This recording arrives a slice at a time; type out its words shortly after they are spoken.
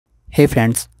Hey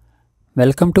friends,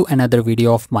 welcome to another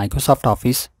video of Microsoft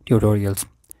Office tutorials.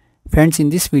 Friends,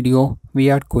 in this video, we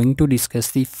are going to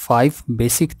discuss the 5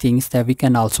 basic things that we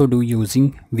can also do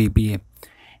using VBA.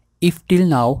 If till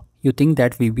now you think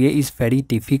that VBA is very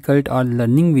difficult or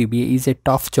learning VBA is a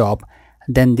tough job,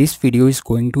 then this video is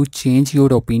going to change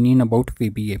your opinion about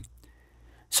VBA.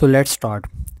 So let's start.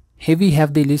 Here we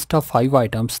have the list of 5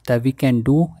 items that we can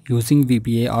do using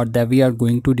VBA or that we are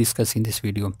going to discuss in this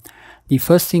video. The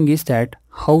first thing is that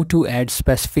how to add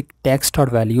specific text or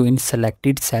value in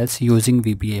selected cells using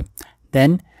VBA.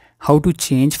 Then how to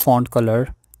change font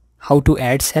color, how to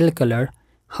add cell color,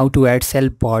 how to add cell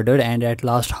border, and at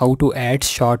last how to add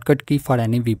shortcut key for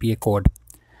any VBA code.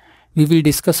 We will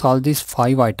discuss all these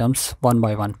 5 items one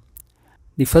by one.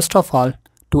 The first of all,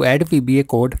 to add VBA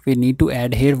code, we need to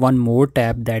add here one more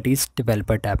tab, that is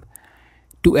developer tab.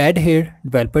 To add here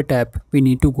developer tab, we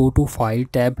need to go to file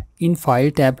tab. In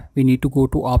file tab, we need to go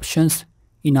to options.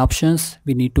 In options,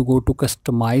 we need to go to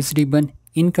customize ribbon.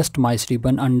 In customize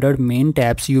ribbon, under main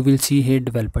tabs, you will see here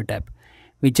developer tab.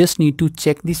 We just need to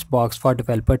check this box for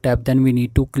developer tab, then we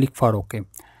need to click for OK.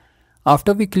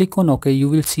 After we click on OK, you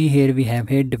will see here we have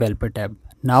here developer tab.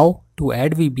 Now to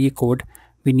add VBA code,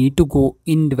 we need to go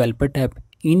in developer tab.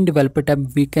 In developer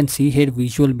tab, we can see here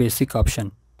visual basic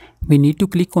option. We need to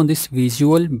click on this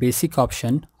visual basic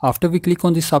option. After we click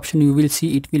on this option, you will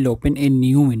see it will open a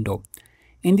new window.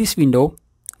 In this window,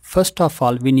 first of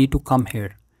all, we need to come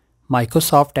here,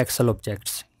 Microsoft Excel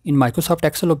objects. In Microsoft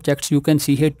Excel objects, you can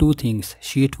see here two things,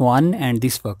 sheet 1 and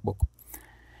this workbook.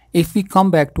 If we come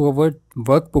back to our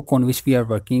workbook on which we are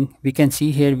working, we can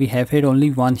see here we have here only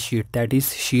one sheet, that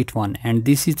is sheet 1, and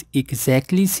this is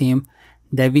exactly same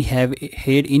that we have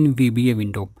here in VBA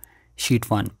window, sheet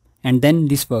 1. And then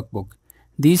this workbook.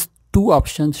 These two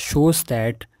options shows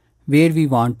that where we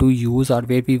want to use or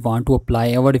where we want to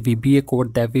apply our VBA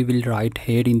code that we will write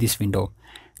here in this window.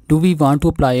 Do we want to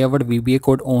apply our VBA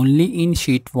code only in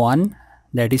sheet 1,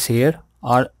 that is here,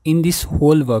 or in this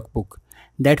whole workbook?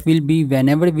 That will be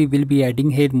whenever we will be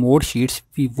adding here more sheets,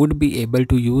 we would be able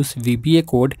to use VBA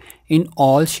code in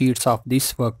all sheets of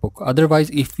this workbook.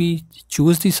 Otherwise, if we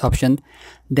choose this option,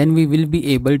 then we will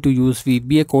be able to use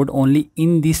VBA code only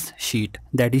in this sheet,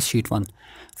 that is sheet 1.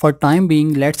 For time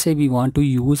being, let's say we want to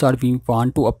use or we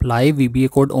want to apply VBA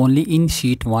code only in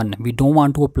sheet 1. We don't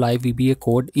want to apply VBA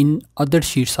code in other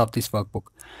sheets of this workbook.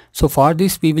 So for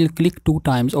this, we will click 2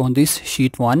 times on this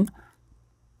sheet 1.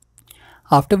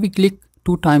 After we click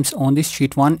 2 times on this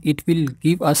sheet 1, it will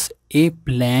give us a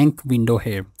blank window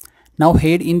here. Now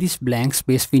here in this blank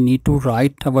space, we need to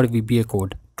write our VBA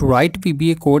code. To write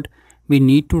VBA code, we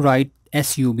need to write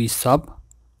sub sub.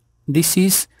 This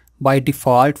is by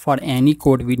default for any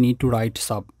code we need to write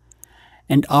sub.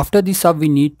 And after the sub, we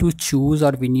need to choose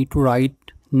or we need to write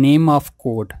name of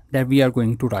code that we are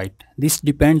going to write. This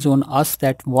depends on us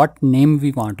that what name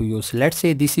we want to use. Let's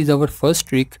say this is our first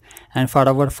trick, and for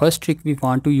our first trick we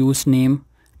want to use name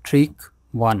trick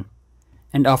 1,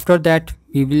 and after that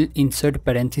we will insert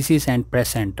parentheses and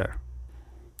press enter.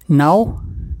 Now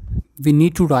we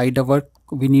need to write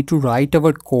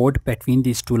our code between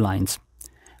these two lines.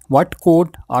 What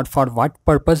code or for what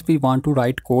purpose we want to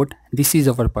write code? This is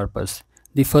our purpose.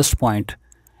 The first point,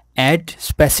 add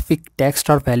specific text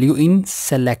or value in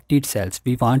selected cells.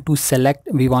 We want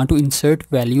to insert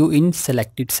value in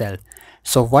selected cell.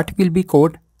 So what will be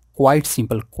code? Quite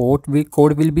simple. Code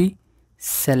will be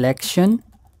selection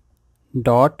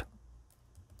dot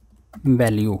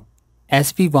value,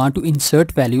 as we want to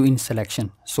insert value in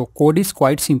selection. So code is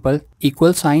quite simple.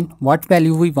 Equal sign, what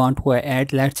value we want to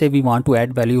add? Let's say we want to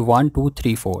add value 1 2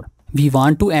 3 4. We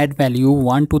want to add value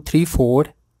 1 2 3 4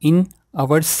 in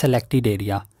our selected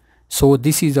area. So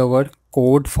this is our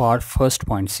code for first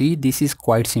point. See, this is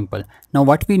quite simple. Now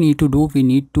what we need to do, we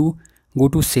need to go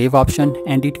to save option,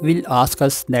 and it will ask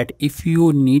us that if you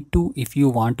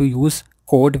want to use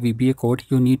code, VBA code,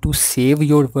 you need to save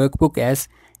your workbook as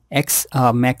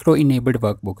macro enabled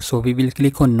workbook. So we will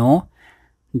click on no,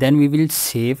 then we will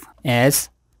save as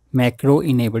macro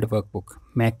enabled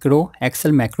workbook,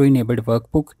 Excel macro enabled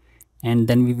workbook, and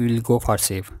then we will go for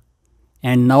save.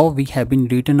 And now we have been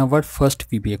written our first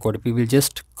VBA code. We will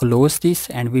just close this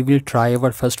and we will try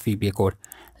our first VBA code.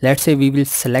 Let's say we will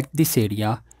select this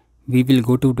area, we will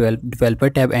go to developer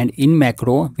tab, and in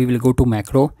macro we will go to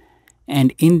macro,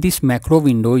 and in this macro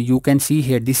window you can see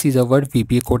here this is our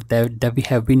VBA code that we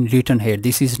have been written here.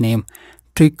 This is name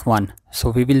trick 1. So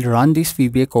we will run this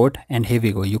VBA code, and here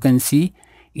we go. You can see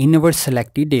in our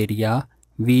selected area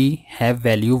we have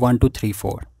value 1 2 3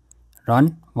 4.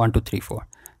 Run 1 2 3 4.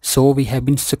 So we have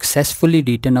been successfully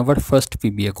written our first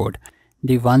VBA code.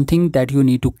 the one thing that you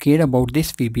need to care about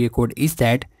this VBA code is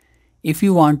that if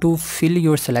you want to fill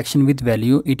your selection with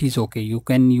value, it is okay. You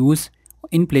can use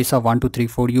in place of 1, 2, 3,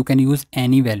 4, you can use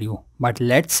any value. But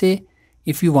let's say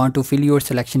if you want to fill your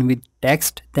selection with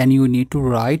text, then you need to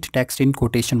write text in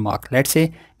quotation mark. Let's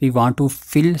say we want to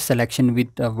fill selection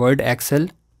with the word Excel,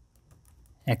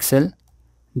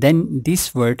 then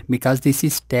this word, because this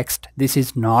is text, this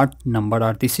is not number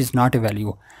or this is not a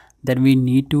value, then we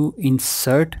need to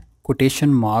insert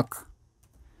quotation mark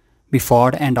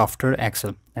before and after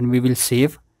Excel. And we will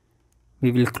save,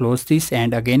 we will close this,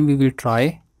 and again we will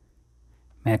try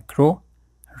macro,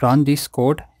 run this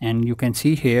code, and you can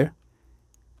see here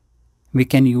we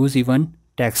can use even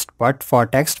text, but for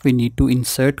text we need to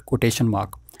insert quotation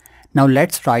mark. Now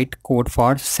let's write code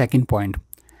for second point.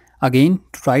 Again,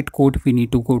 to write code we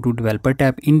need to go to developer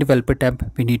tab. In developer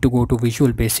tab we need to go to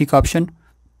Visual Basic option,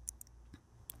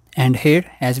 and here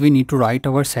as we need to write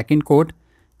our second code,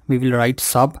 we will write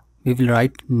sub, we will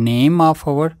write name of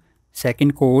our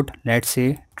second code, let's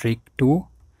say trick2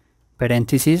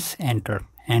 parenthesis enter.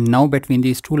 And now between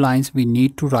these two lines we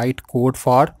need to write code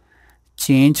for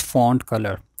change font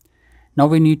color. Now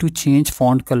we need to change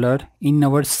font color in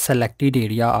our selected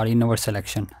area or in our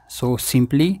selection. So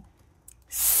simply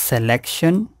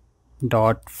selection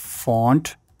dot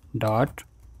font dot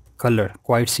color,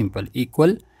 quite simple,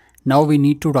 equal. Now we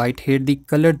need to write here the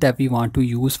color that we want to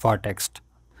use for text,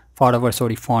 for our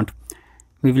font.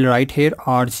 We will write here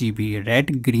RGB,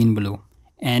 red, green, blue,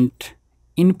 and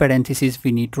in parentheses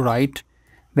we need to write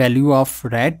value of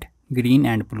red, green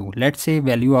and blue. Let's say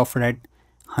value of red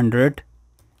 100,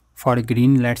 for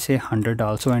green let's say 100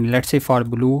 also, and let's say for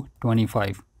blue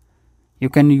 25. You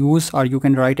can use or you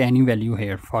can write any value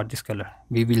here for this color.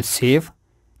 We will save.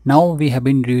 Now we have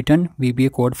been written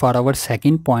VBA code for our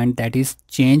second point, that is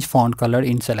change font color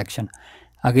in selection.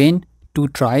 Again, to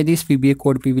try this VBA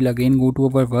code we will again go to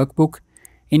our workbook.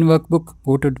 In workbook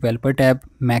go to developer tab,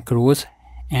 macros,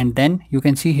 and then you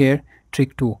can see here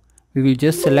trick 2. We will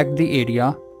just select the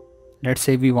area. Let's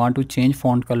say we want to change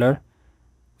font color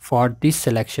for this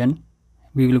selection.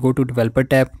 We will go to developer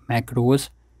tab, macros,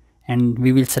 and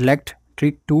we will select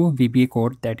trick 2 VBA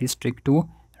code, that is trick 2,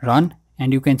 run,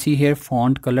 and you can see here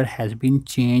font color has been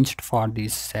changed for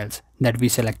these cells that we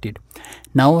selected.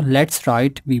 Now let's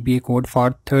write VBA code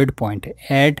for third point,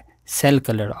 add cell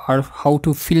color or how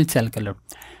to fill cell color.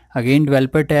 Again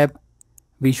developer tab,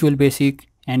 Visual Basic,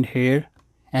 and here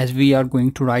as we are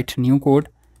going to write new code,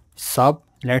 sub,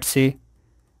 let's say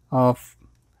of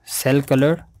cell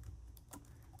color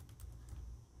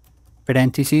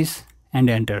parentheses and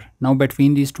enter. Now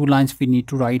between these two lines we need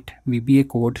to write VBA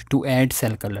code to add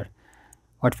cell color.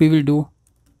 What we will do,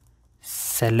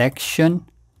 selection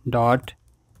dot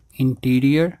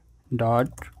interior dot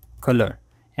color,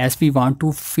 as we want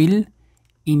to fill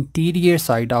interior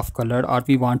side of color or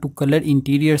we want to color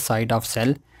interior side of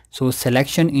cell. So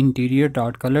selection interior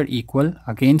dot color equal,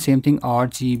 again same thing,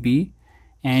 RGB,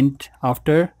 and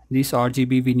after this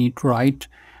RGB we need to write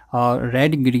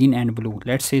red, green and blue.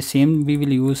 Let's say same we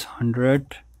will use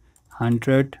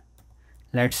 100,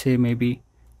 let's say maybe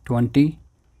 20,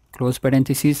 close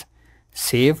parentheses,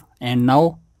 save. And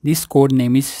now this code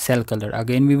name is cell color.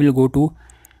 Again we will go to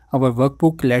our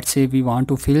workbook. Let's say we want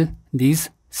to fill these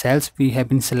cells, we have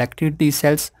been selected these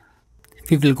cells.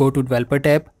 We will go to developer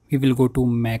tab, we will go to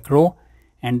macro,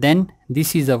 and then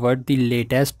this is our the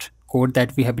latest code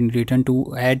that we have been written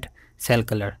to add cell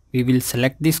color. We will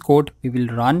select this code, we will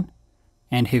run,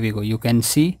 and here we go. You can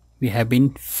see we have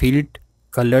been filled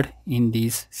color in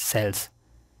these cells.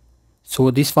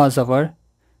 So this was our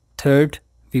third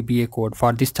VBA code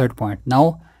for this third point.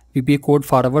 Now VBA code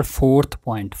for our fourth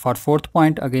point. For fourth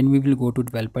point again we will go to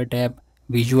developer tab,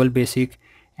 Visual Basic,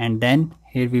 and then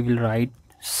here we will write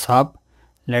sub,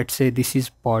 let's say this is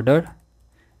border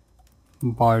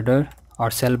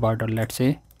or cell border, let's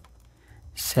say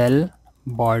cell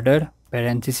border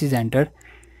parenthesis enter.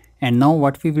 And now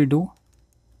what we will do,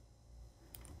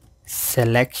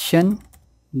 selection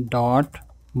dot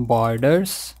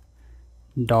borders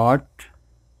dot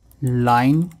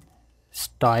line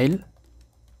style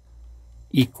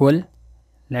equal,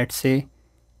 let's say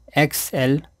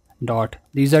XL dot,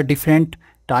 these are different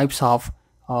types of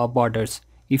borders.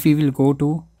 If we will go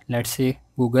to, let's say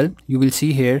Google, you will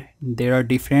see here there are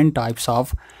different types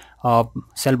of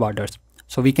cell borders.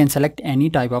 So we can select any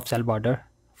type of cell border.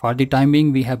 For the time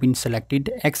being we have been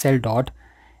selected XL dot,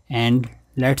 and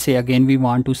let's say again we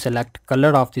want to select color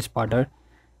of this border,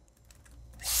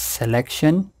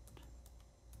 selection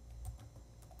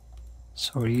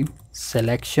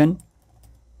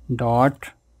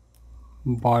dot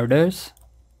borders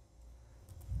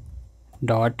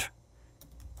dot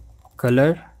color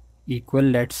equal,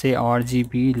 let's say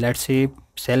RGB, let's say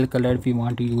cell color we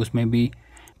want to use maybe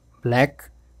black,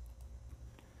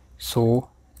 so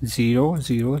 0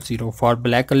 0 0 for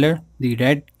black color. The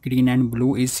red, green and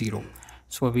blue is 0.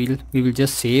 So we will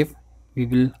just save. We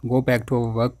will go back to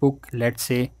our workbook. Let's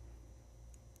say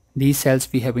these cells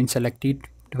we have been selected,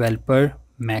 developer,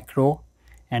 macro,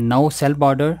 and now cell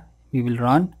border we will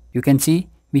run. You can see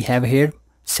we have here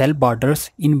cell borders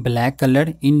in black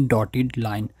color in dotted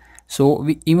line. So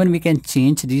we can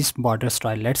change this border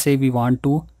style. Let's say we want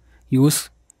to use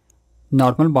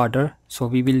normal border, so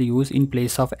we will use, in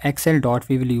place of Excel dot,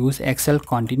 we will use Excel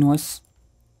continuous.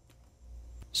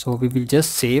 So we will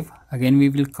just save. Again we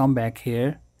will come back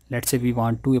here. Let's say we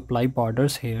want to apply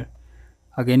borders here.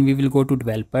 Again we will go to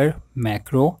developer,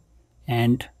 macro,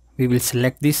 and we will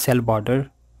select this cell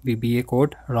border, VBA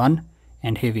code, run,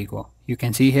 and here we go. You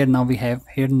can see here now we have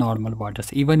here normal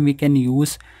borders. Even we can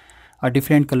use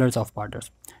different colors of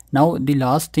borders. Now the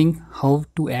last thing, how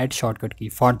to add shortcut key.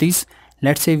 For this,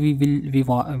 let's say we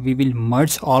will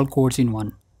merge all codes in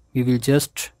one. We will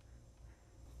just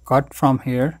cut from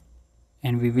here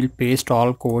and we will paste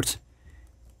all codes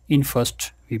in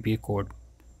first VBA code.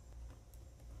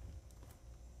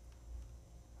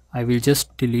 I will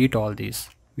just delete all these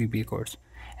VBA codes,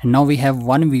 and now we have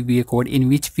one VBA code in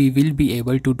which we will be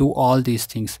able to do all these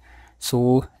things.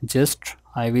 So just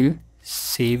I will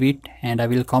save it and I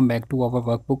will come back to our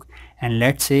workbook, and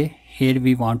let's say here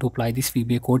we want to apply this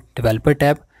VBA code, developer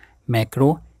tab,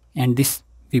 macro, and this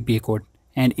VBA code,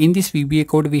 and in this VBA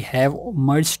code we have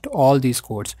merged all these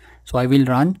codes. So I will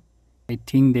run. I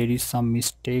think there is some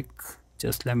mistake,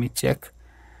 just let me check.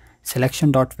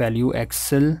 Selection dot value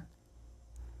Excel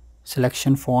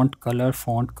selection font color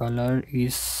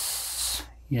is,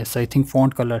 yes, I think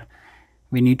font color,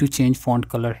 we need to change font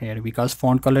color here because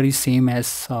font color is same as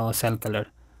cell color.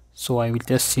 So I will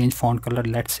just change font color,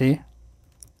 let's say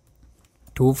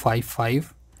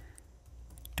 255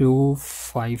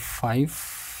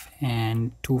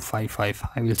 and 255.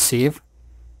 I will save.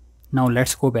 Now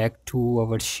let's go back to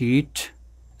our sheet.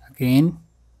 Again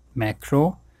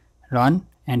macro, run,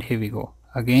 and here we go.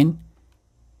 Again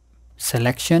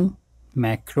selection,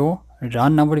 macro,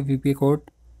 run our VBA code,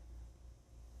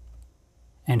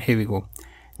 and here we go.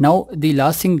 Now the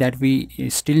last thing that we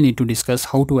still need to discuss,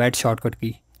 how to add shortcut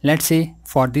key. Let's say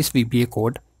for this VBA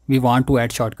code we want to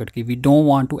add shortcut key. We don't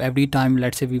want to every time,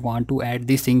 let's say we want to add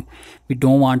this thing, we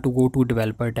don't want to go to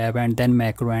developer tab and then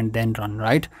macro and then run,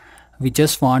 right? We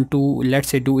just want to, let's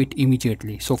say, do it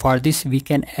immediately. So for this we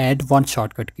can add one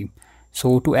shortcut key.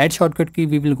 So to add shortcut key,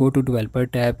 we will go to developer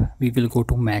tab, we will go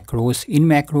to macros. In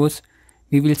macros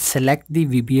we will select the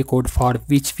VBA code for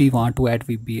which we want to add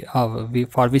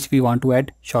for which we want to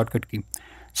add shortcut key.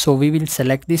 So we will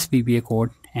select this VBA code,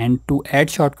 and to add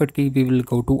shortcut key we will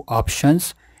go to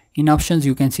options. In options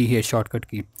you can see here shortcut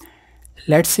key.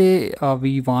 Let's say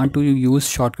we want to use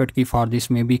shortcut key for this,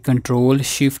 maybe Control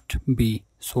Shift B.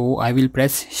 So I will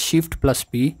press Shift plus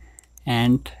B,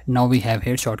 and now we have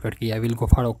here shortcut key. I will go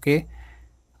for OK.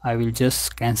 I will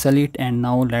just cancel it, and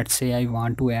now let's say I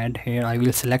want to add here. I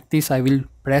will select this, I will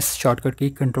press shortcut key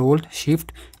Control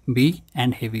Shift B,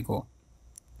 and here we go.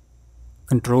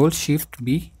 Control Shift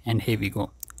B, and here we go.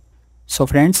 So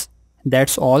friends,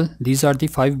 that's all. These are the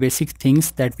 5 basic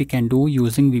things that we can do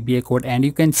using VBA code, and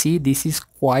you can see this is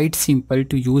quite simple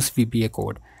to use VBA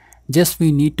code. Just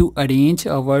we need to arrange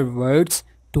our words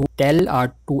to tell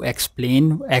or to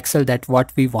explain Excel that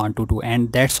what we want to do,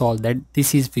 and that's all. That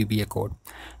this is VBA code.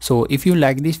 So if you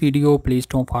like this video, please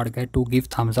don't forget to give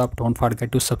thumbs up. Don't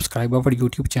forget to subscribe our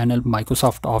YouTube channel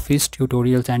Microsoft Office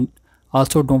Tutorials, and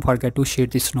also don't forget to share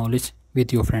this knowledge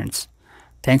with your friends.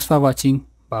 Thanks for watching.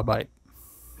 Bye bye.